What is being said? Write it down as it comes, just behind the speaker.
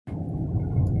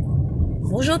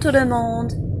Bonjour tout le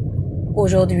monde!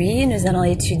 Aujourd'hui, nous allons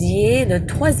étudier la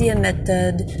troisième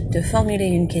méthode de formuler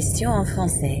une question en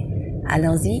français.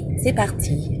 Allons-y, c'est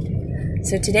parti!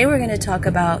 So today we're going to talk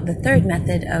about the third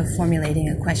method of formulating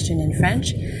a question in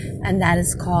French, and that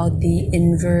is called the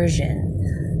inversion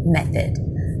method.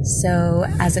 So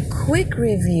as a quick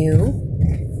review,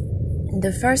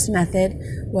 the first method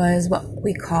was what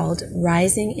we called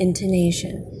rising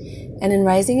intonation. And in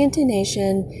rising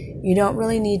intonation, you don't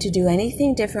really need to do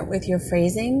anything different with your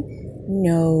phrasing.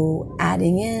 No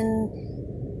adding in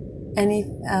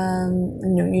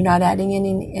you're not adding in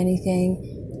anything,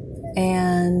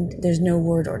 and there's no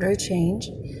word order change.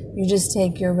 You just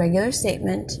take your regular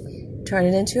statement, turn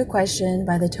it into a question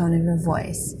by the tone of your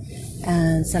voice.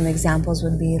 And some examples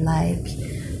would be like,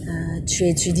 tu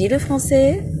étudies le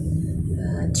français?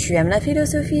 Tu aimes la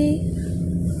philosophie?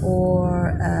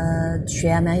 Or tu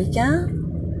es américain?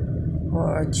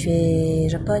 Or tu es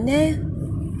japonais?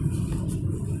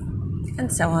 And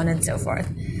so on and so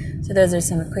forth. So those are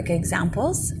some quick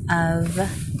examples of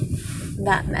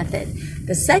that method.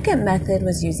 The second method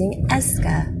was using est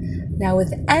ce. Now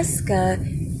with est ce,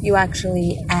 you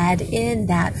actually add in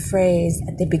that phrase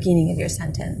at the beginning of your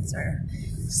sentence, or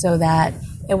so that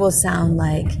it will sound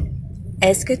like,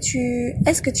 est-ce que tu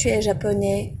es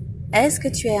japonais? Est-ce que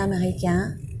tu es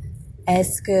américain?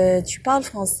 Est-ce que tu parles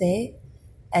français?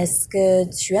 Est-ce que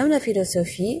tu aimes la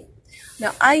philosophie?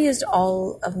 Now, I used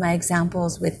all of my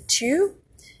examples with tu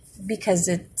because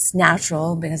it's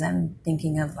natural, because I'm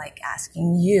thinking of like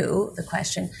asking you the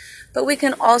question. But we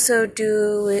can also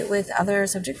do it with other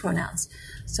subject pronouns.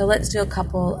 So let's do a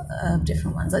couple of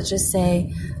different ones. Let's just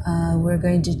say we're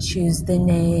going to choose the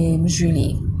name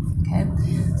Julie. Okay?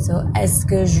 So, est-ce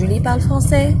que Julie parle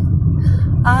français?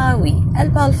 Ah oui,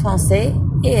 elle parle français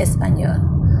et espagnol.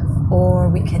 Or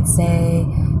we could say,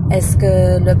 est-ce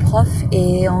que le prof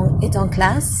est en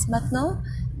classe maintenant?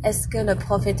 Est-ce que le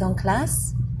prof est en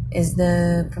classe? Is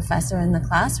the professor in the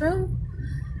classroom?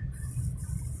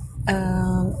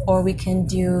 Or we can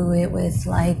do it with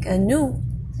like a nous.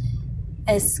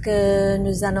 Est-ce que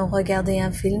nous allons regarder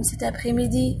un film cet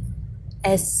après-midi?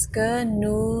 Est-ce que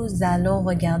nous allons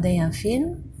regarder un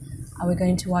film? Are we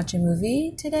going to watch a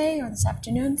movie today or this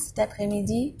afternoon, cet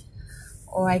après-midi?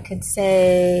 Or I could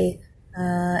say,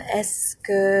 est-ce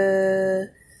que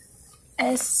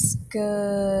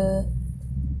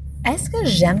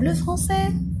j'aime le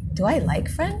français? Do I like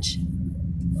French?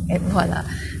 Et voilà.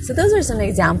 So those are some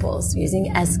examples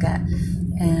using est-ce que.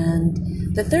 And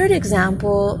the third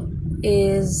example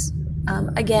is,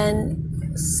 again,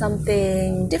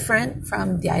 something different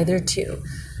from the other two,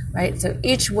 right? So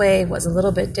each way was a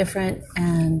little bit different.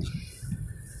 And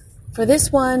for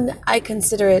this one, I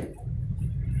consider it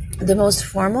the most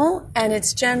formal, and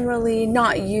it's generally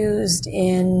not used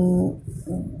in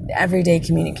everyday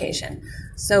communication.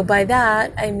 So by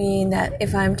that, I mean that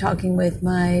if I'm talking with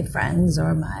my friends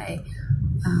or my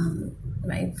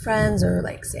friends or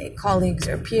like say colleagues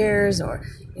or peers or,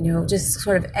 just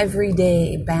sort of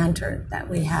everyday banter that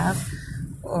we have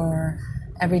or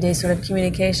everyday sort of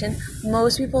communication,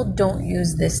 most people don't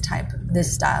use this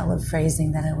style of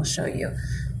phrasing that I will show you.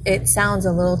 It sounds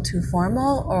a little too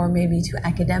formal or maybe too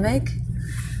academic.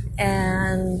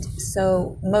 And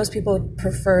so most people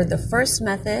prefer the first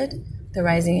method, the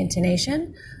rising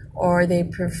intonation, or they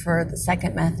prefer the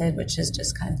second method, which is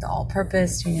just kind of the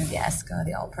all-purpose, the est ce que,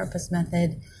 the all-purpose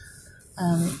method,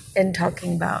 in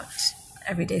talking about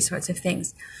everyday sorts of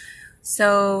things.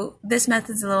 So this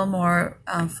method's a little more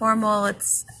formal.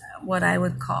 It's what I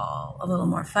would call a little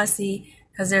more fussy,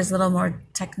 because there's a little more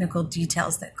technical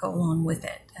details that go along with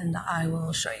it. And I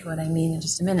will show you what I mean in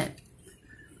just a minute.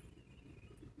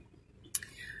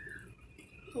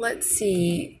 Let's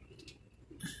see.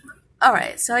 All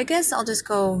right, so I guess I'll just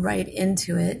go right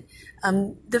into it.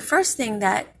 The first thing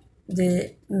that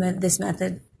this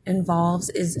method involves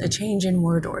is a change in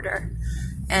word order.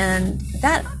 And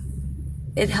that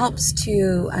it helps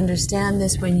to understand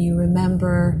this when you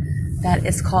remember that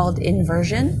it's called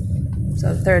inversion.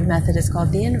 So the third method is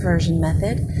called the inversion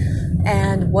method.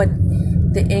 And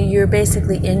you're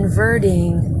basically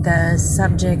inverting the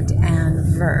subject and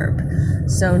verb.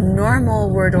 So normal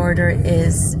word order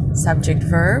is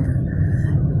subject-verb.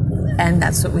 And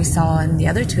that's what we saw in the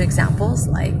other two examples,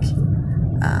 like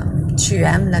tu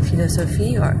aimes la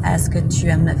philosophie or est-ce que tu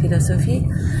aimes la philosophie?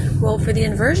 Well, for the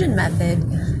inversion method,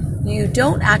 you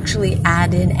don't actually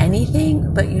add in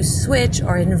anything, but you switch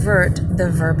or invert the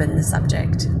verb and the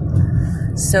subject.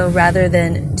 So rather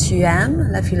than tu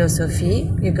aimes la philosophie,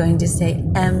 you're going to say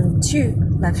aimes-tu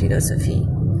la philosophie?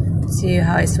 See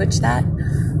how I switch that?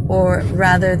 Or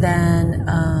rather than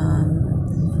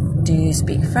do you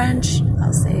speak French?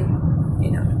 I'll say,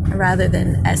 rather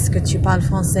than est-ce que tu parles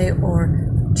français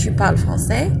or tu parles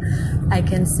français, I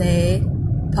can say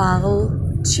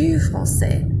parles-tu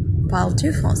français?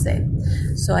 Parles-tu français?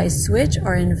 So I switch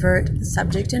or invert the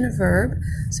subject and a verb.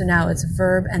 So now it's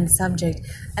verb and subject.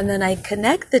 And then I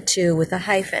connect the two with a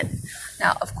hyphen.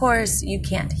 Now, of course, you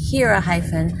can't hear a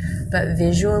hyphen, but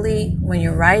visually, when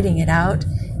you're writing it out,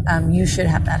 you should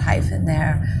have that hyphen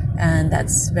there. And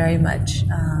that's very much,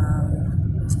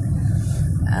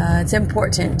 it's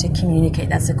important to communicate.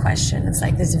 That's a question. It's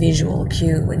like this visual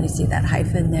cue when you see that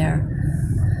hyphen there.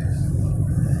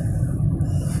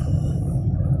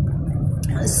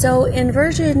 So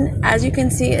inversion, as you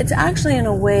can see, it's actually in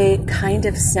a way kind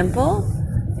of simple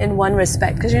in one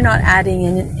respect because you're not adding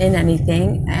in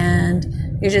anything and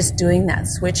you're just doing that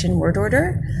switch in word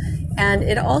order. And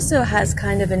it also has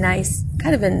kind of a nice,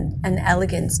 an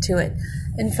elegance to it.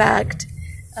 In fact,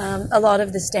 a lot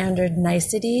of the standard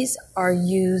niceties are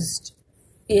used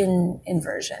in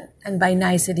inversion. And by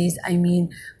niceties, I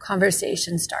mean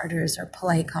conversation starters or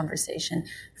polite conversation.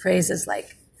 Phrases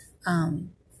like,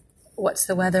 what's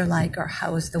the weather like, or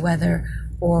how is the weather,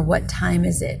 or what time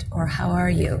is it, or how are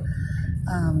you?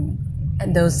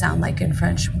 And those sound like in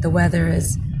French, the weather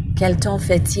is quel temps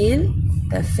fait-il?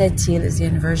 The fait-il is the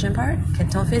inversion part. Quel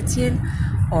temps fait-il?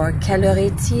 Or quelle heure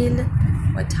est-il?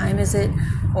 What time is it?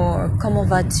 Or comment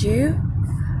vas-tu?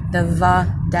 The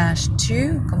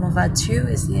va-tu, comment vas-tu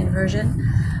is the inversion.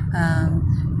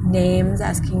 Names,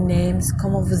 asking names.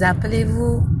 Comment vous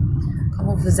appelez-vous?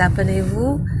 Comment vous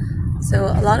appelez-vous? So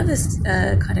a lot of this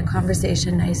kind of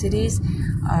conversation niceties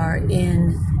are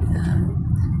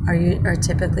are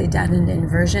typically done in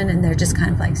inversion, and they're just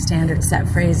kind of like standard set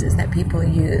phrases that people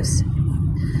use.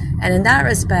 And in that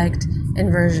respect,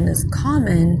 inversion is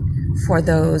common for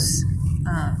those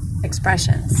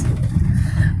expressions.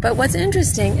 But what's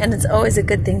interesting, and it's always a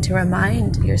good thing to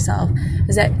remind yourself,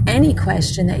 is that any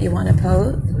question that you want to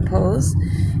pose,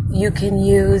 you can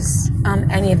use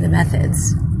any of the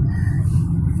methods.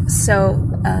 So,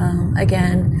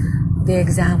 again, the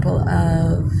example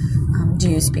of do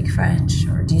you speak French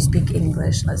or do you speak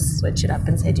English? Let's switch it up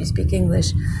and say, do you speak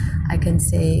English? I can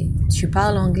say, tu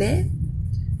parles anglais?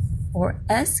 Or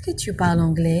est-ce que tu parles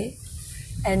anglais?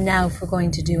 And now if we're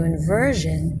going to do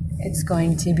inversion, it's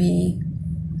going to be,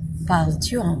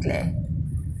 parles-tu anglais?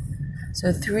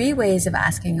 So 3 ways of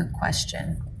asking a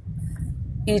question.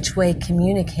 Each way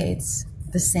communicates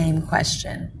the same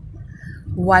question.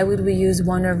 Why would we use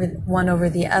one over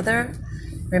the other?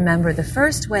 Remember, the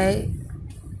first way,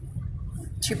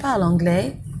 tu parles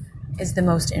anglais, is the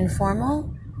most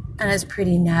informal and is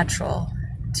pretty natural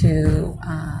to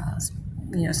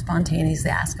spontaneously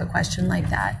ask a question like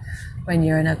that when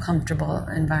you're in a comfortable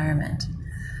environment.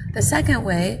 The second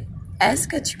way, est-ce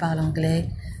que tu parles anglais,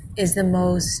 is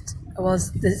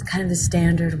it's kind of the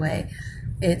standard way.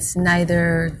 It's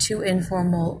neither too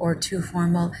informal or too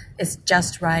formal. It's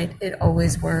just right. It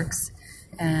always works.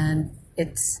 And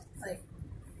it's like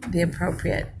the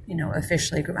appropriate,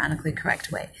 officially grammatically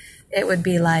correct way. It would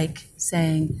be like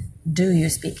saying, do you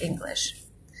speak English?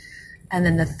 And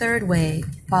then the third way,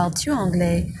 parles-tu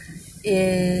anglais,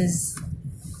 it's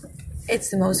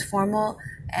the most formal.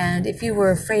 And if you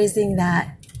were phrasing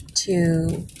that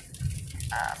to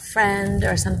a friend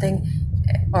or something,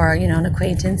 or, an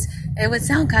acquaintance, it would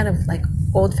sound kind of like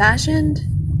old-fashioned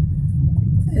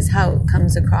is how it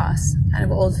comes across. Kind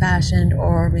of old-fashioned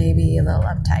or maybe a little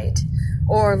uptight.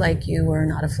 Or like you were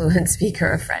not a fluent speaker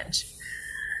of French.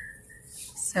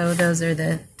 So those are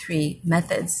the 3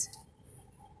 methods.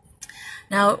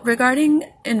 Now, regarding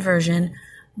inversion,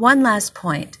 one last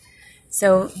point.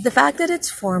 So the fact that it's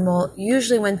formal,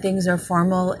 usually when things are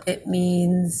formal, it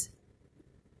means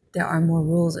there are more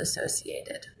rules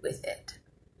associated with it.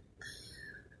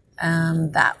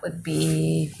 That would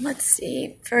be, let's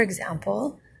see, for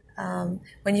example,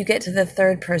 when you get to the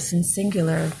third person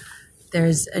singular,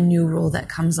 there's a new rule that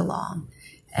comes along.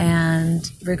 And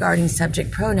regarding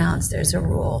subject pronouns, there's a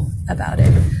rule about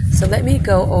it. So let me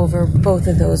go over both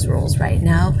of those rules right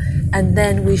now, and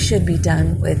then we should be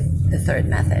done with the third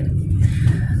method.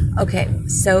 Okay,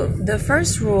 so the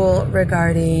first rule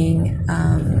regarding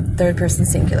third person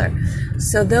singular.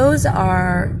 So those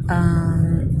are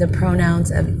the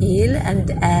pronouns of il and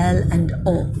elle and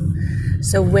on.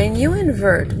 So when you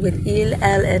invert with il,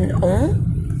 elle, and on,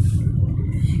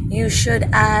 you should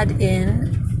add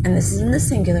in, and this is in the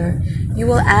singular, you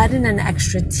will add in an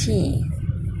extra T.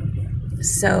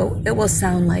 So it will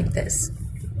sound like this.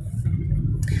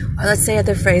 Or let's say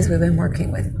the phrase we've been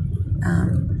working with.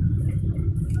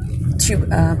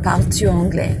 Parles-tu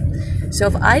anglais? So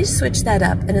if I switch that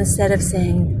up, and instead of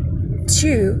saying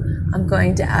tu, I'm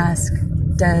going to ask,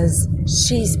 does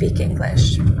she speak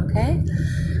English? Okay?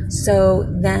 So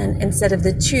then instead of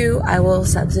the tu, I will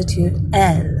substitute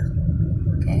elle.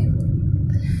 Okay?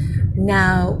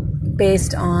 Now,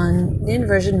 based on the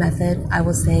inversion method, I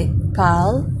will say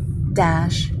parle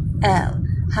dash elle.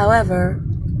 However,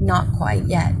 not quite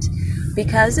yet.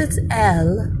 Because it's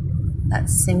elle,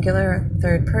 that's singular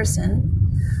third person,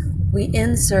 we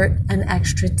insert an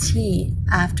extra T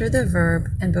after the verb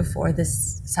and before the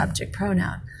subject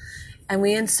pronoun. And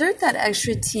we insert that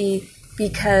extra T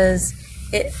because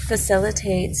it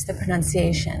facilitates the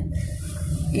pronunciation.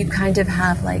 You kind of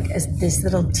have like this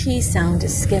little T sound to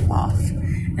skip off,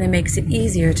 and it makes it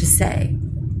easier to say.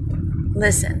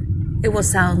 Listen, it will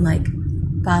sound like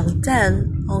parle-t-elle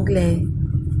anglais?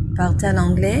 Parle-t-elle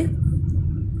anglais?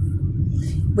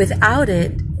 Without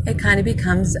it, it kind of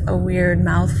becomes a weird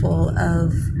mouthful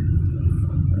of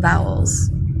vowels.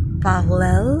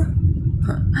 Parle-elle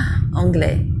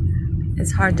anglais.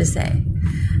 It's hard to say.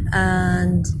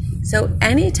 And so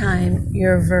anytime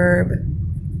your verb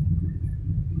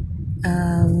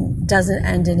doesn't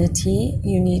end in a T,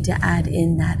 you need to add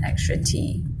in that extra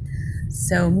T.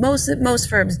 So most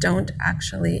verbs don't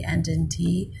actually end in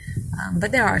T,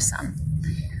 but there are some.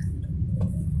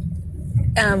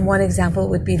 One example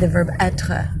would be the verb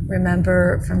être.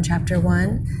 Remember from chapter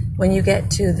 1, when you get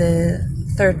to the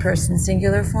third person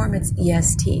singular form, it's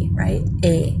est, right?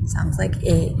 A, sounds like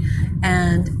a.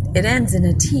 And it ends in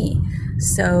a T,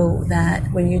 so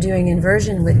that when you're doing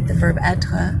inversion with the verb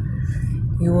être,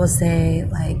 you will say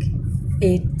like,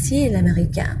 est-il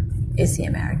américain? Is he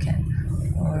American?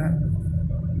 Or,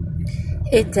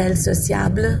 est-elle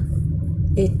sociable?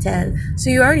 Est-elle? So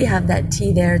you already have that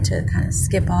T there to kind of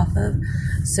skip off of,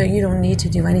 so you don't need to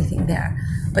do anything there.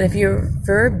 But if your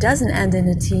verb doesn't end in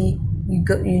a T,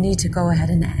 you need to go ahead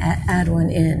and add one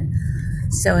in.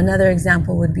 So another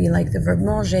example would be like the verb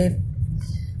manger.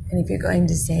 And if you're going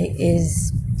to say,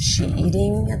 is she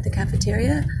eating at the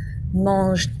cafeteria?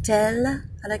 Mange-t-elle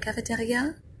à la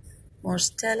cafétéria?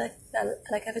 Mange-t-elle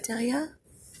à la cafétéria?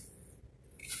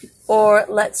 Or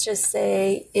let's just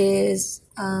say is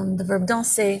the verb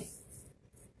danser.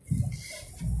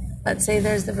 Let's say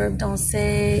there's the verb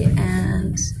danser,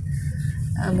 and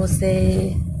we'll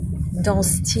say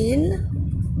danse-t-il?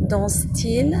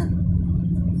 Danse-t-il?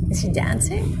 Is he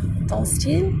dancing?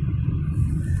 Danse-t-il?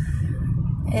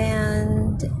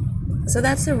 And so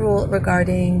that's the rule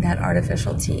regarding that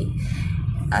artificial T.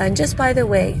 And just by the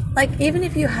way, like even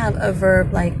if you have a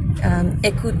verb like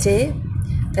écouter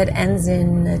that ends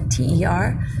in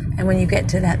ter, and when you get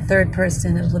to that third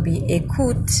person, it'll be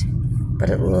écoute, but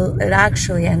it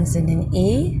actually ends in an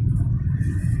e.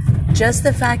 Just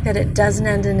the fact that it doesn't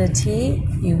end in a T,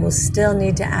 you will still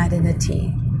need to add in a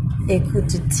T.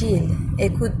 Écoute-t-il?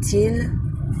 Écoute-t-il?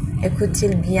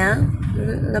 Écoute-t-il bien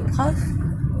le prof?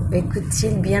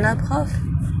 Écoute-t-il bien la prof?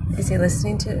 Is he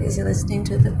listening to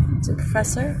the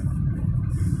professor?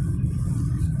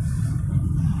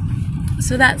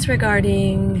 So that's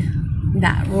regarding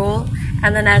that rule.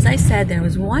 And then as I said, there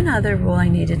was one other rule I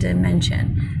needed to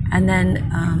mention. And then,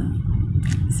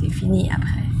 c'est fini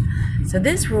après. So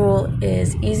this rule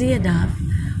is easy enough,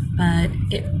 but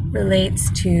it relates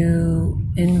to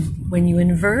when you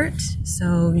invert.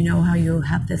 So you know how you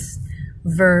have this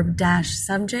verb dash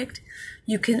subject.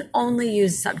 You can only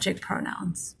use subject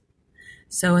pronouns.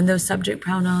 So in those subject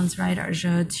pronouns, right, are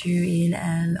je, tu, il,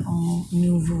 elle, on,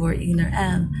 nous, vous, or il, or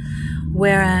elle.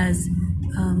 Whereas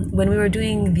when we were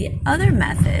doing the other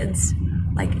methods,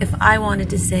 like if I wanted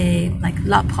to say like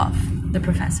la prof, the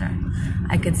professor,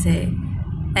 I could say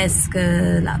est-ce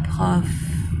que la prof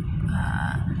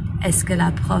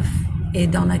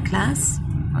est dans la classe?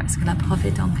 Or est-ce que la prof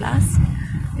est en classe?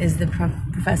 Is the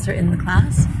professor in the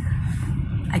class?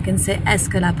 I can say est-ce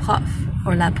que la prof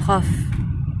or la prof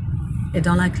est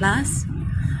dans la classe?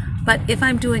 But if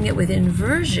I'm doing it with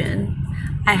inversion,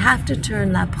 I have to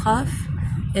turn la prof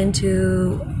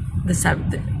into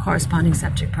the corresponding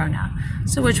subject pronoun.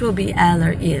 So which will be elle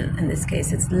or il. In this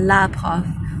case, it's la prof.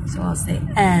 So I'll say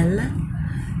elle,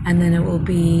 and then it will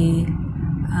be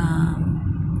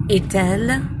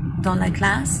est-elle dans la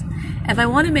classe? If I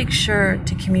want to make sure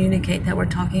to communicate that we're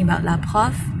talking about la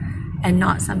prof and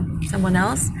not someone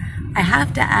else, I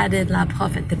have to add in la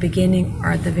prof at the beginning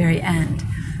or at the very end.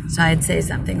 So I'd say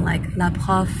something like la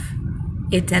prof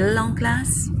est-elle en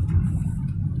classe?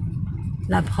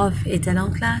 La prof est-elle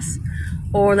en classe?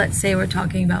 Or let's say we're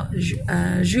talking about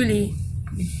Julie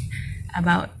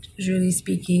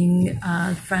speaking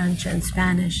French and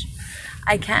Spanish.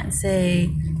 I can't say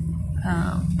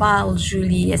parle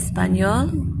Julie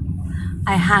espagnol.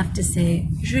 I have to say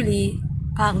Julie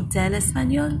parle-t-elle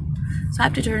espagnol? So I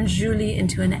have to turn Julie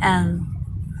into an elle,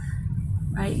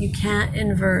 right? You can't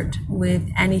invert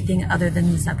with anything other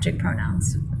than the subject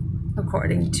pronouns,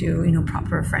 according to,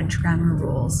 proper French grammar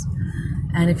rules.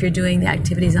 And if you're doing the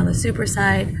activities on the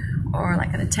superside or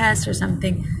like on a test or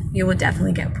something, you will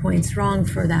definitely get points wrong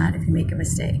for that if you make a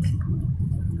mistake.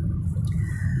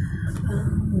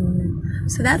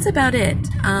 So that's about it.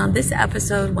 This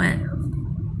episode went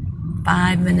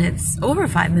over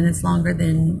 5 minutes longer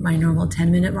than my normal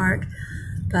 10-minute mark,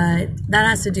 but that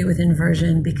has to do with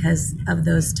inversion because of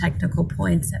those technical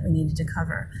points that we needed to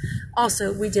cover.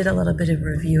 Also, we did a little bit of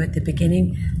review at the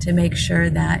beginning to make sure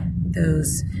that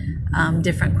those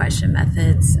different question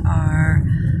methods are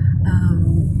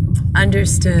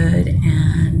understood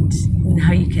and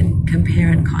how you can compare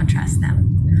and contrast them.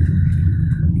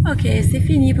 Okay, c'est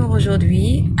fini pour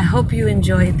aujourd'hui. I hope you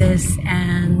enjoyed this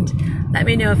and let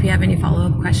me know if you have any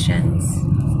follow-up questions.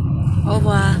 Au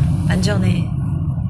revoir. Bonne journée.